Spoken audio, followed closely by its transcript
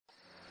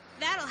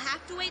That'll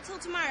have to wait till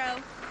tomorrow.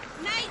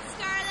 Night,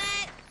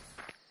 Scarlet!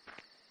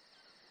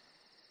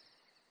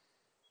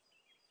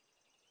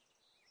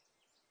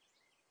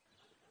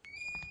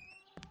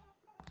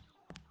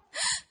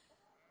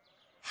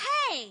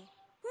 Hey!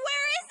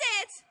 Where is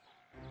it?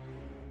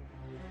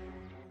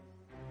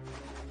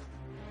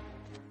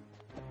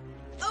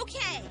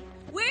 Okay,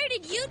 where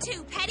did you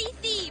two petty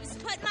thieves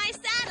put my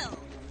saddle?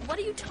 What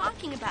are you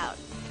talking about?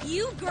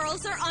 You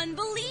girls are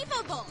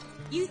unbelievable.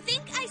 You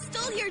think I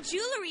stole your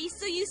jewelry,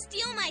 so you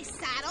steal my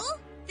saddle?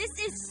 This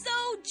is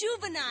so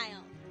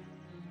juvenile.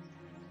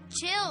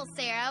 Chill,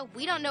 Sarah.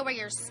 We don't know where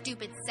your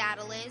stupid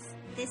saddle is.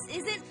 This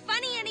isn't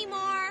funny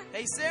anymore.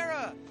 Hey,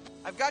 Sarah,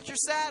 I've got your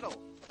saddle.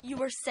 You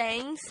were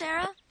saying,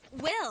 Sarah?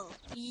 Will,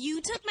 you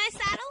took my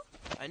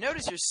saddle? I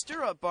noticed your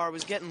stirrup bar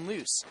was getting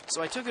loose,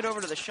 so I took it over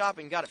to the shop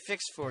and got it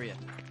fixed for you.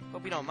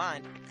 Hope you don't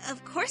mind.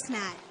 Of course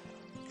not.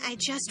 I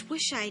just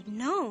wish I'd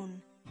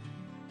known.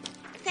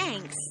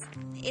 Thanks.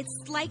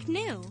 It's like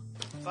new.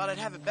 Thought I'd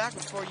have it back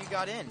before you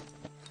got in.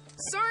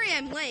 Sorry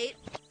I'm late.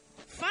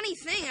 Funny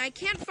thing, I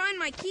can't find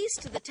my keys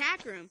to the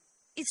tack room.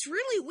 It's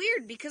really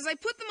weird because I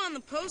put them on the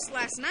post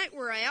last night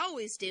where I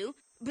always do,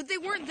 but they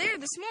weren't there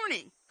this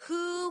morning.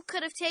 Who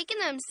could have taken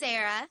them,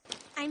 Sarah?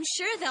 I'm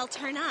sure they'll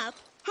turn up.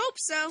 Hope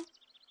so.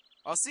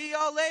 I'll see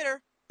y'all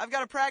later. I've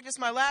got to practice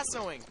my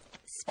lassoing.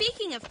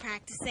 Speaking of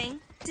practicing,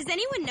 does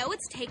anyone know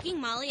what's taking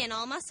Molly and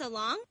Alma so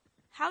long?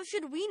 How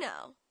should we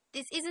know?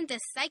 This isn't a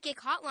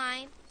psychic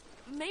hotline.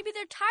 Maybe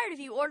they're tired of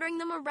you ordering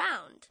them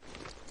around.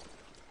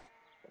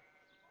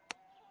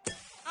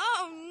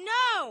 Oh,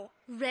 no!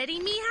 Ready,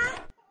 Mija?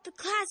 The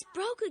class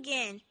broke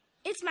again.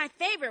 It's my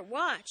favorite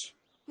watch.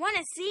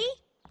 Wanna see?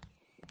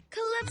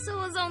 Calypso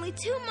was only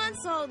 2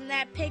 months old in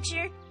that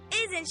picture.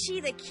 Isn't she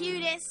the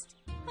cutest?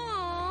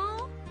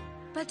 Aww.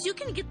 But you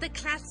can get the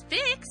class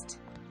fixed.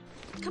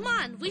 Come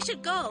on, we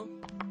should go.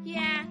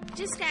 Yeah,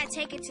 just gotta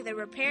take it to the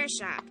repair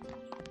shop.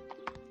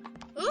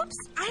 Oops,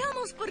 I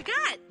almost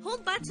forgot.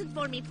 Hold button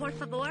for me, por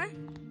favor.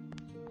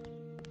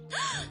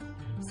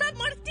 San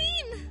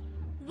Martin!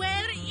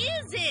 Where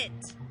is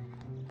it?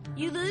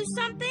 You lose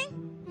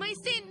something? My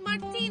Saint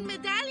Martin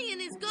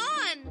medallion is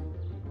gone.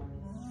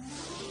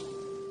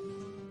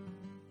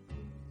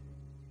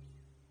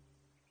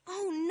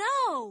 Oh,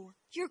 no!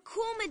 Your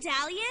cool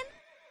medallion?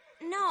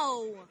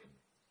 No.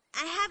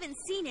 I haven't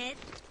seen it.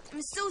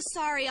 I'm so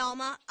sorry,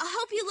 Alma. I'll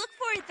help you look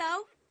for it,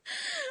 though.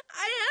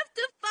 I have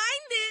to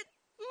find it.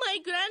 My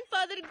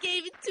grandfather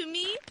gave it to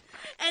me,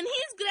 and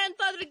his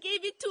grandfather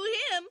gave it to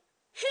him.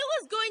 He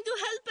was going to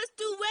help us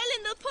do well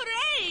in the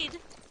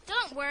parade.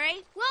 Don't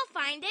worry, we'll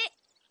find it.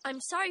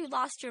 I'm sorry you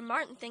lost your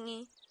Martin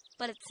thingy,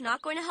 but it's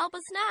not going to help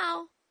us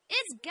now.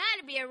 It's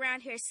gotta be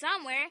around here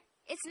somewhere.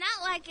 It's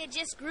not like it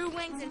just grew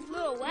wings and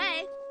flew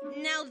away.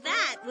 Now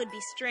that would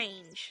be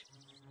strange.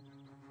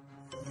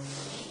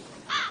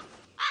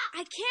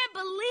 I can't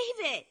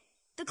believe it.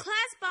 The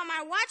clasp on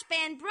my watch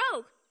band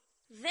broke.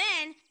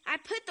 Then I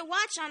put the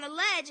watch on a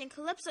ledge in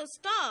Calypso's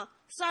stall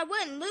so I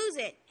wouldn't lose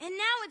it. And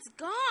now it's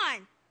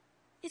gone.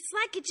 It's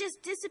like it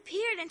just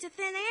disappeared into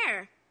thin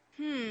air.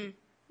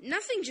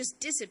 Nothing just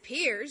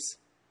disappears.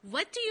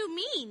 What do you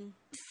mean?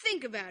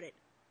 Think about it.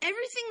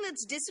 Everything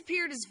that's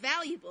disappeared is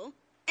valuable,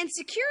 and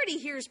security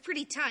here is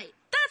pretty tight.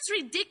 That's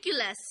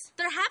ridiculous.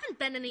 There haven't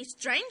been any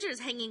strangers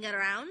hanging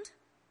around.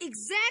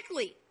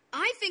 Exactly.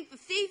 I think the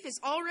thief is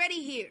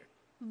already here.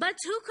 But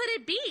who could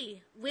it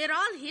be? We're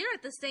all here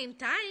at the same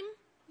time.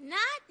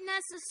 Not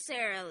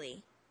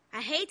necessarily.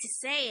 I hate to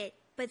say it,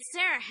 but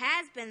Sarah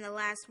has been the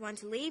last one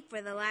to leave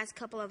for the last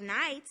couple of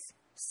nights.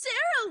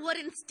 Sarah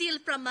wouldn't steal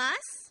from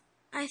us.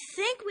 I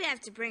think we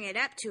have to bring it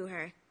up to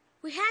her.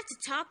 We have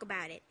to talk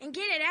about it and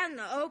get it out in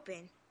the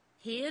open.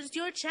 Here's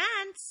your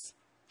chance.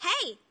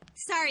 Hey,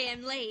 sorry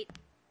I'm late.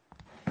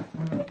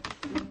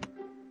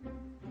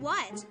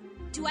 What?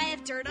 Do I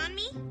have dirt on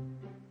me?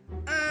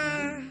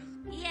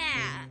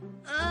 Yeah.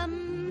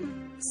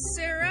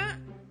 Sarah,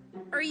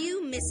 are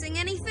you missing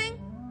anything?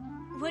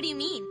 What do you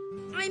mean?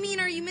 I mean,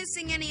 are you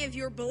missing any of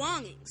your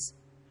belongings?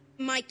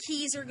 My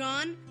keys are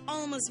gone,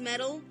 Alma's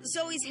medal,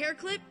 Zoe's hair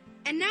clip,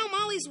 and now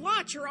Molly's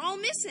watch are all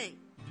missing.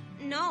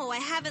 No, I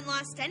haven't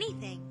lost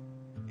anything.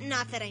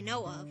 Not that I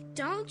know of.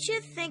 Don't you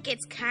think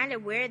it's kind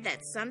of weird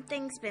that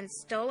something's been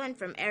stolen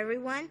from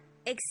everyone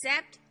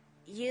except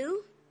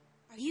you?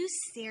 Are you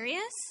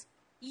serious?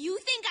 You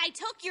think I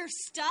took your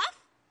stuff?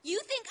 You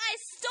think I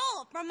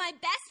stole from my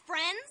best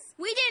friends?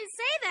 We didn't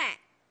say that.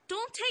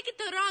 Don't take it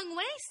the wrong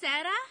way,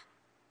 Sarah.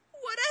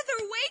 What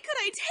other way could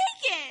I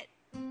take it?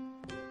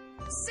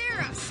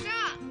 Sarah,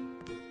 stop!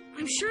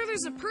 I'm sure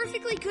there's a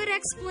perfectly good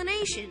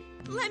explanation.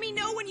 Let me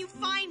know when you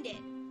find it.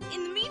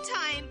 In the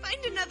meantime,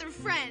 find another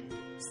friend.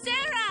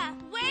 Sarah,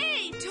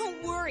 wait!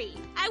 Don't worry.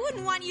 I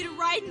wouldn't want you to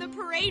ride in the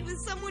parade with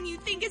someone you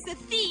think is a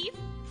thief.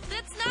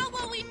 That's not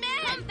what we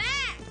meant. Come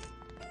back!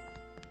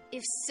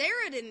 If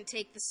Sarah didn't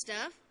take the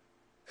stuff,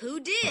 who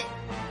did?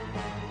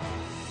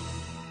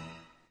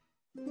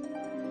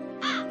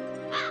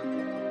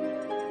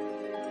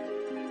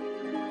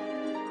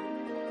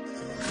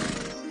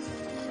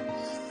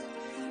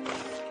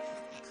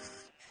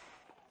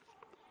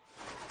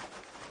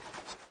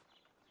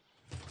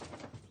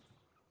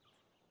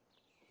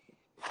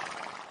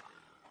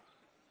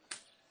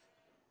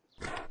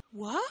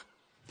 What?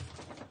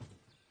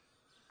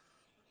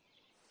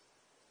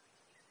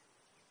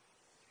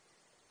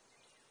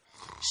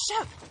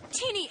 Shep,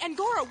 Teeny, and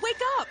Gora, wake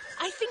up!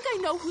 I think I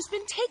know who's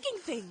been taking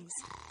things.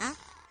 Huh?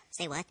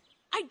 Say what?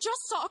 I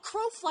just saw a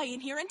crow fly in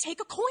here and take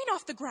a coin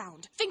off the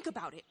ground. Think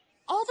about it.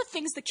 All the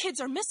things the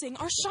kids are missing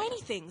are shiny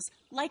things,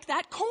 like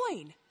that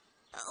coin.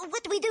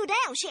 What do we do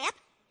now, Shep?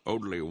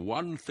 Only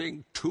one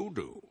thing to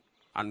do.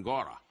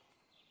 Angora.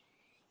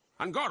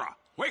 Angora,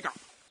 wake up!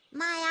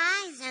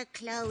 My eyes are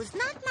closed,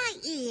 not my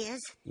ears.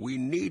 We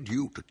need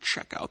you to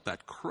check out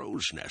that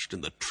crow's nest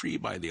in the tree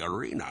by the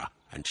arena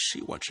and see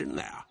what's in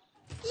there.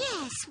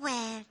 Yes,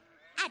 well,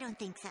 I don't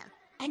think so.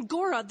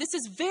 Angora, this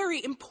is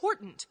very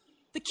important.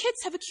 The kids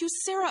have accused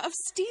Sarah of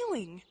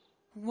stealing.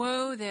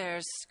 Whoa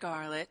there,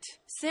 Scarlet.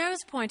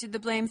 Sarah's pointed the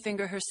blame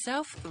finger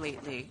herself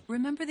lately.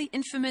 Remember the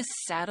infamous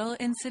saddle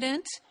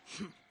incident?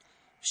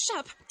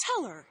 Shep,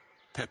 tell her.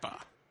 Peppa,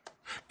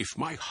 if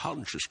my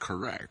hunch is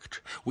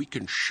correct, we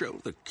can show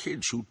the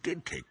kids who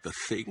did take the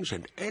things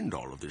and end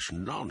all of this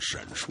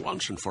nonsense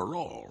once and for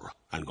all.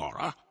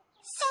 Angora?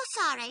 So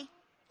sorry.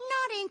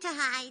 Not into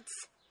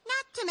heights.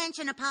 Not to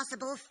mention a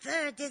possible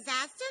third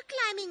disaster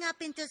climbing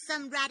up into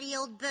some ratty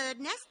old bird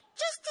nest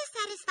just to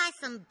satisfy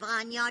some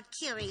barnyard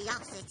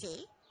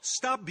curiosity.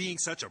 Stop being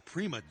such a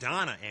prima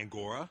donna,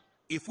 Angora.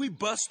 If we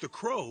bust the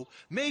crow,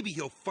 maybe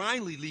he'll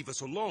finally leave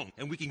us alone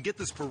and we can get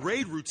this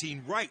parade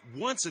routine right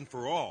once and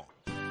for all.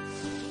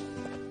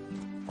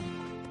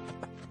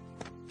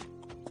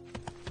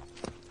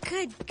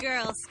 Good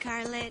girl,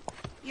 Scarlet.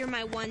 You're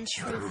my one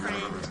true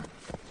friend.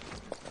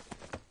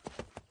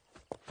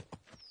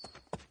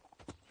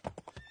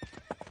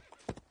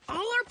 All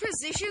our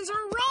positions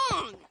are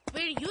wrong.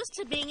 We're used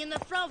to being in the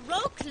front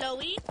row,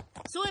 Chloe.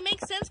 So it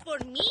makes sense for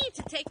me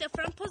to take the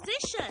front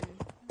position.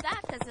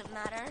 That doesn't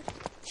matter.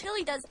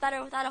 Chili does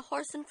better without a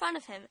horse in front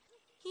of him.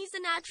 He's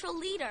a natural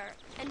leader,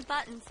 and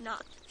Button's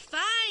not.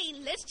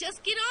 Fine, let's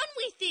just get on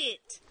with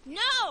it.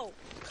 No!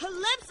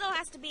 Calypso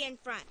has to be in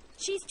front.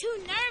 She's too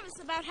nervous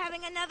about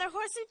having another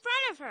horse in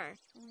front of her.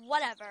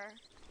 Whatever.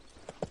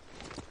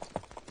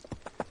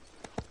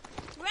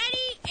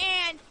 Ready,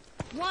 and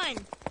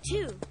 1,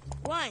 2,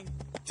 1,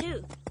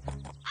 2.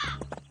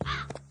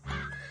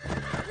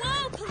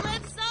 Whoa,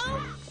 Calypso!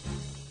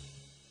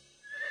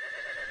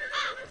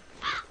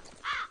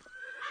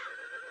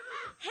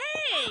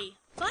 Hey,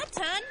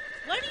 Button,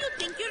 where do you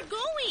think you're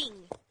going?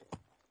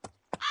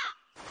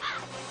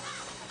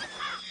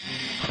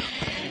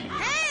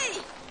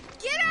 Hey!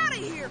 Get out of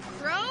here,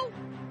 Crow!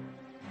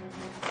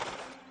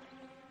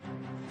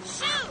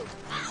 Shoot!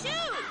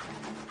 Shoot!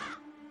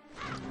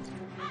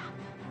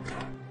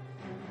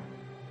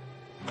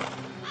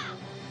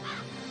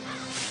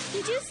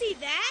 Did you see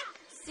that?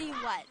 See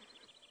what?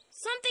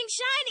 Something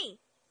shiny!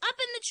 Up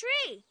in the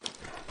tree!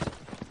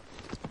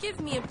 Give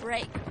me a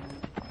break.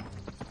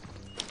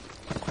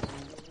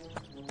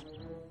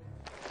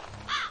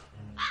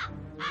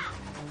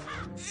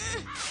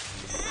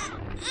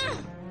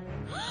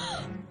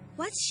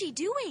 What's she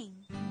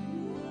doing?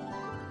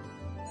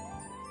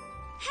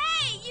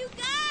 Hey, you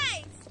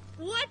guys!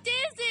 What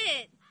is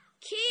it?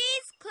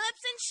 Keys,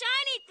 clips, and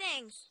shiny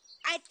things.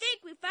 I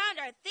think we found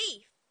our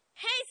thief.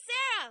 Hey,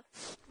 Sarah,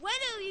 when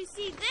will you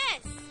see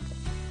this?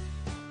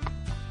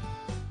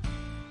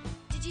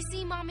 Did you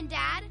see Mom and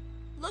Dad?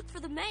 Look for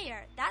the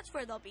mayor. That's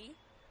where they'll be.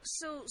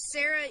 So,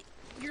 Sarah,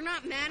 you're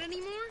not mad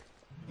anymore?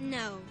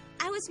 No,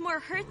 I was more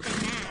hurt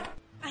than mad.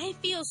 I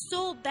feel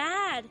so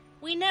bad.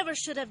 We never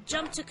should have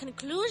jumped to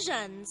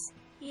conclusions.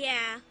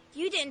 Yeah,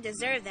 you didn't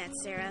deserve that,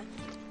 Sarah.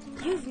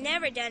 You've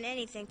never done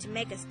anything to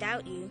make us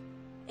doubt you.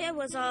 It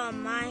was all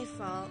my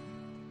fault.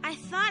 I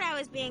thought I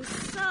was being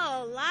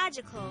so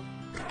logical.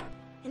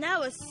 And I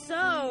was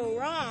so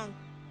wrong.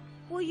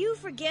 Will you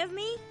forgive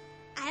me?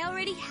 I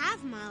already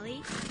have,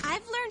 Molly.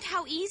 I've learned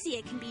how easy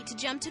it can be to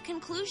jump to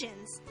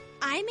conclusions.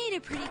 I made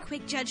a pretty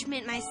quick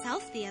judgment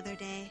myself the other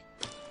day.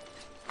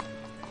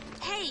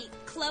 Hey,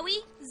 Chloe,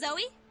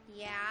 Zoey?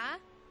 Yeah?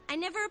 I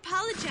never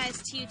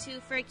apologized to you two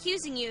for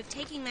accusing you of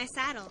taking my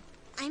saddle.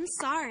 I'm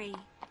sorry.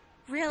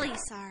 Really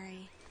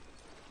sorry.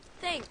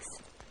 Thanks.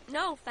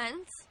 No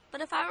offense,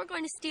 but if I were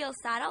going to steal a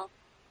saddle,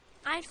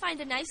 I'd find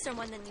a nicer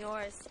one than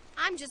yours.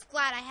 I'm just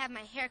glad I have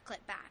my hair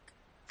clipped back.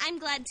 I'm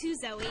glad too,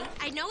 Zoey.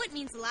 I know it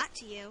means a lot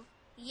to you.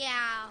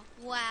 Yeah,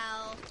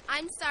 well,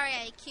 I'm sorry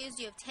I accused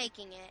you of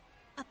taking it.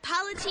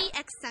 Apology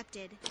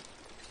accepted.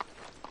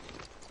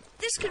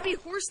 This could be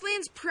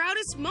Horseland's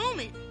proudest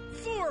moment.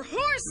 For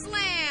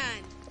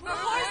Horseland! For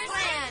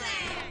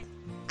Horseland!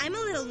 I'm a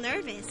little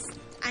nervous.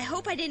 I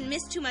hope I didn't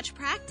miss too much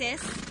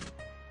practice.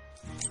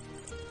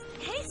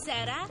 Hey,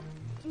 Sarah,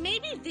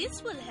 maybe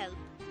this will help.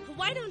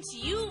 Why don't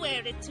you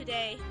wear it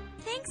today?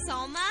 Thanks,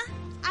 Alma.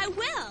 I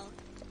will.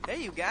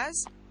 Hey, you guys.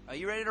 Are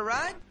you ready to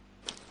ride?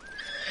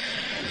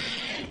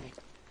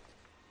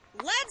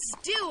 Let's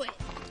do it!